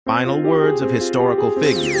Final words of historical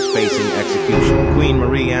figures facing execution. Queen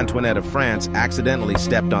Marie Antoinette of France accidentally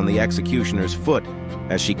stepped on the executioner's foot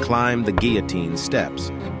as she climbed the guillotine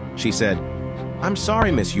steps. She said, "I'm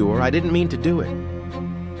sorry, Monsieur, I didn't mean to do it."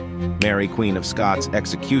 Mary, Queen of Scots'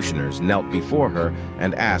 executioners knelt before her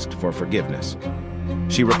and asked for forgiveness.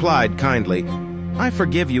 She replied kindly, "I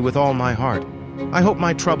forgive you with all my heart. I hope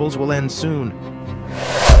my troubles will end soon."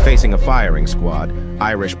 Facing a firing squad,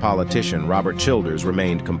 Irish politician Robert Childers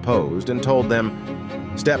remained composed and told them,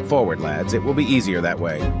 "Step forward, lads, it will be easier that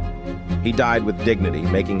way." He died with dignity,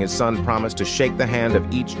 making his son promise to shake the hand of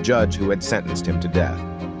each judge who had sentenced him to death.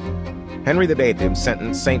 Henry VIII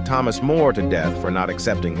sentenced St. Thomas More to death for not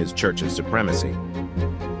accepting his church's supremacy.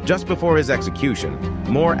 Just before his execution,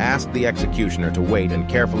 More asked the executioner to wait and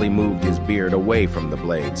carefully moved his beard away from the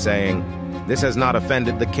blade, saying, "This has not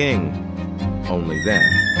offended the king." Only then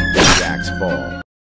did the axe fall.